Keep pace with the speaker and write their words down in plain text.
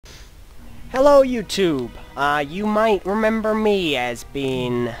Hello YouTube! You might remember me as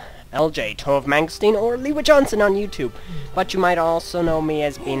being Eljay, Tove Mangstein, or Lewa Johnson on YouTube. But you might also know me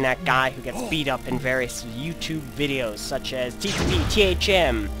as being that guy who gets beat up in various YouTube videos, such as TTV,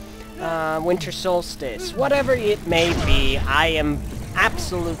 THM, Winter Solstice, whatever it may be. I am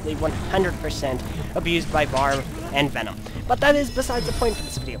absolutely 100% abused by Barb and Venom. But that is besides the point for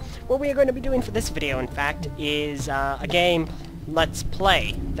this video. What we are going to be doing for this video, in fact, is a game Let's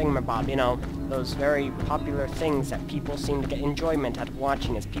Play thingamabob, you know, those very popular things that people seem to get enjoyment out of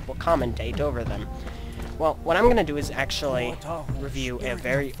watching as people commentate over them. Well, what I'm gonna do is actually review a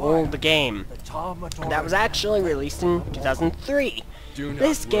very old game that was actually released in 2003.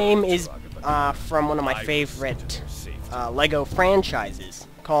 This game is from one of my favorite LEGO franchises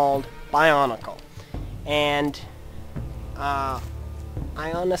called Bionicle. And I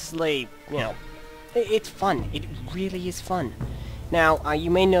honestly, you know, it's fun. It really is fun. Now, you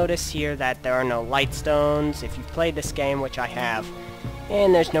may notice here that there are no light stones if you've played this game, which I have,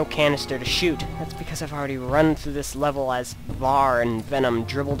 and there's no canister to shoot. That's because I've already run through this level as Var and Venom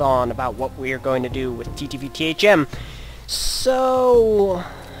dribbled on about what we are going to do with TTV-THM. So,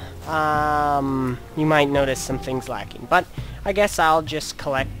 you might notice some things lacking, but I guess I'll just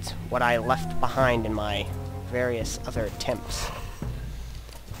collect what I left behind in my various other attempts.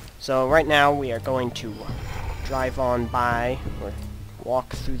 So right now we are going to drive on by, or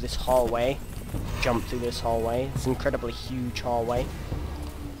walk through this hallway, jump through this hallway. It's an incredibly huge hallway.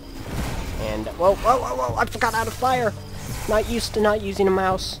 And, whoa, whoa, whoa, whoa, I forgot how to fire! Not used to not using a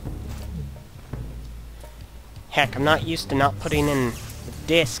mouse. Heck, I'm not used to not putting in the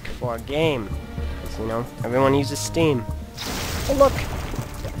disc for a game. Because, you know, everyone uses Steam. Oh look!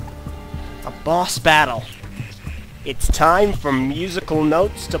 A boss battle! It's time for musical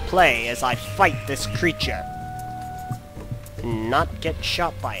notes to play as I fight this creature. And not get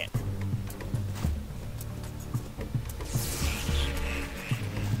shot by it.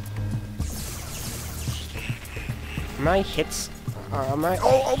 My hits are my...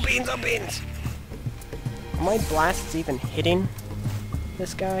 Oh, beans, oh, beans! Are my blasts even hitting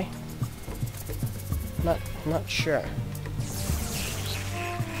this guy? Not sure.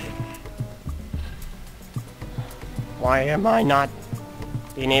 Why am I not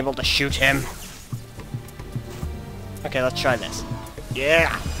being able to shoot him? Okay, let's try this.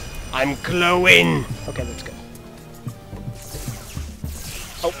 Yeah! I'm glowing! Okay, that's good.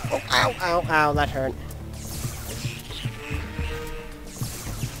 Oh, ow, ow, ow, that hurt.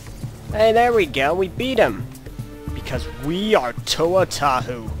 Hey, there we go, we beat him! Because we are Toa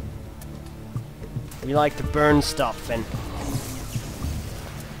Tahu. We like to burn stuff and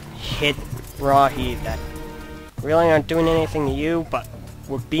hit raw heat that really aren't doing anything to you, but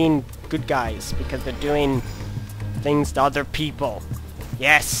we're being good guys because they're doing things to other people.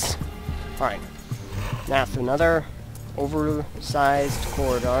 Yes! Alright. Now through another oversized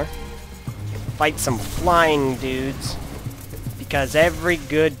corridor. Fight some flying dudes. Because every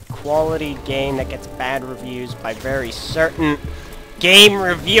good quality game that gets bad reviews by very certain game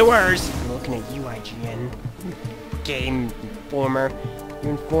reviewers... I'm looking at you, IGN. Game Informer. You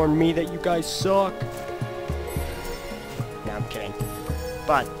informed me that you guys suck. No, I'm kidding.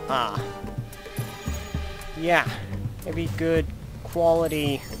 But, yeah. Every good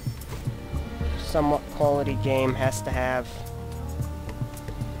quality, somewhat quality game has to have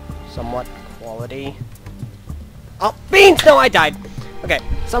somewhat quality... Oh, beans! No, I died! Okay,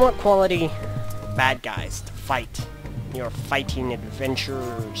 somewhat quality bad guys to fight your fighting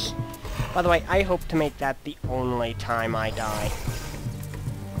adventures. By the way, I hope to make that the only time I die.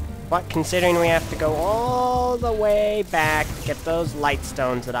 But considering we have to go all the way back to get those light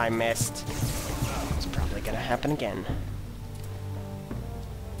stones that I missed, it's probably gonna happen again.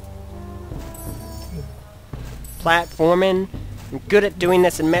 Platforming. I'm good at doing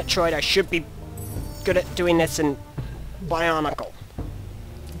this in Metroid. I should be good at doing this in Bionicle.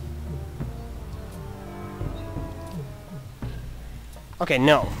 Okay,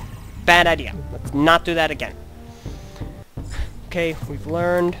 no. Bad idea. Let's not do that again. Okay, we've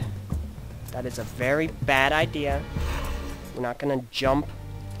learned that is a very bad idea. We're not gonna jump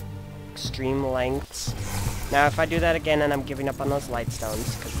extreme lengths. Now, if I do that again, then I'm giving up on those light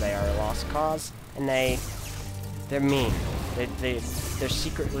stones, because they are a lost cause, and they're mean. They're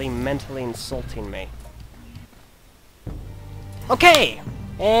secretly mentally insulting me. Okay!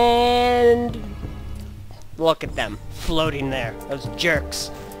 And... look at them, floating there. Those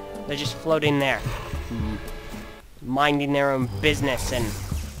jerks. They're just floating there. Minding their own business and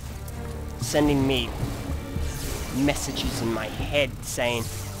sending me messages in my head saying,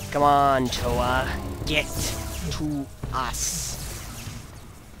 "Come on, Toa, get to us."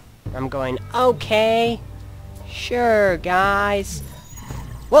 I'm going, okay. Sure, guys.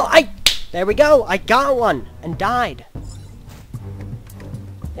 Well, there we go. I got one and died.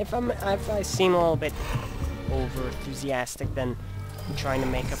 If I seem a little bit over enthusiastic, then I'm trying to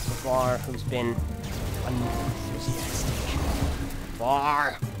make up for Var, who's been unenthusiastic.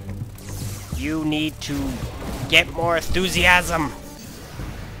 Var, you need to get more enthusiasm.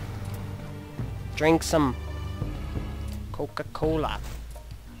 Drink some Coca-Cola.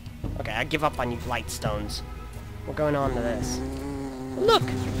 Okay, I give up on you Lightstones. We're going on to this. Look!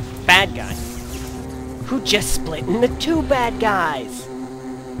 Bad guy. Who just split into two bad guys!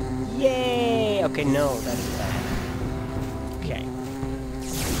 Yay! Okay, no, that's bad. Okay.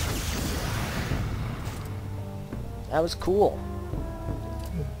 That was cool.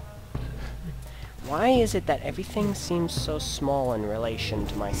 Why is it that everything seems so small in relation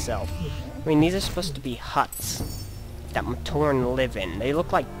to myself? I mean, these are supposed to be huts that Matoran live in. They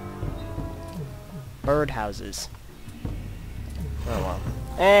look like birdhouses. Oh well.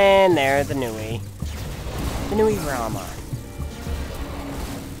 And there, the Nui. The Nui Rama.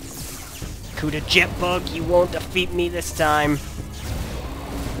 Kuda Jetbug, you won't defeat me this time.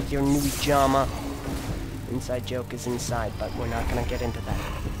 With your Nui Jama. Inside joke is inside, but we're not gonna get into that.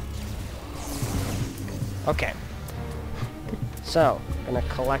 Okay. So, gonna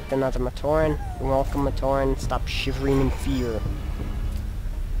collect another Matoran. You're welcome, Matoran. Stop shivering in fear.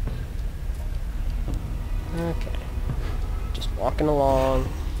 Okay. Just walking along.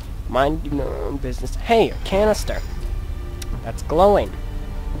 Minding your own business. Hey, a canister. That's glowing.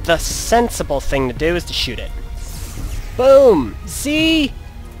 The sensible thing to do is to shoot it. Boom! See?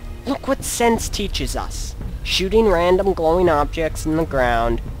 Look what sense teaches us. Shooting random glowing objects in the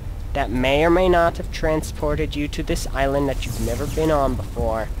ground that may or may not have transported you to this island that you've never been on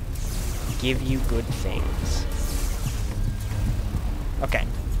before give you good things. Okay,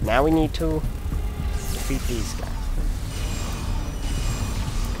 now we need to defeat these guys.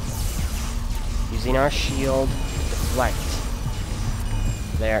 Using our shield to deflect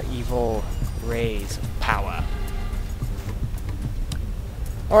their evil rays of power.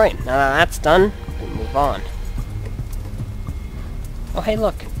 Alright, now that that's done, we'll move on. Oh hey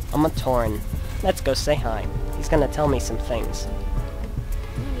look, I'm a Matoran. Let's go say hi. He's gonna tell me some things.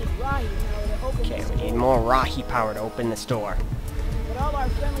 Okay, we need more Rahi power to open this door.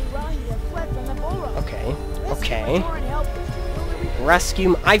 Okay, okay.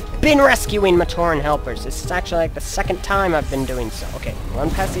 Rescue... I've been rescuing Matoran helpers. This is actually like the second time I've been doing so. Okay, run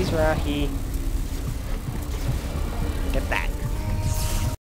past these Rahi.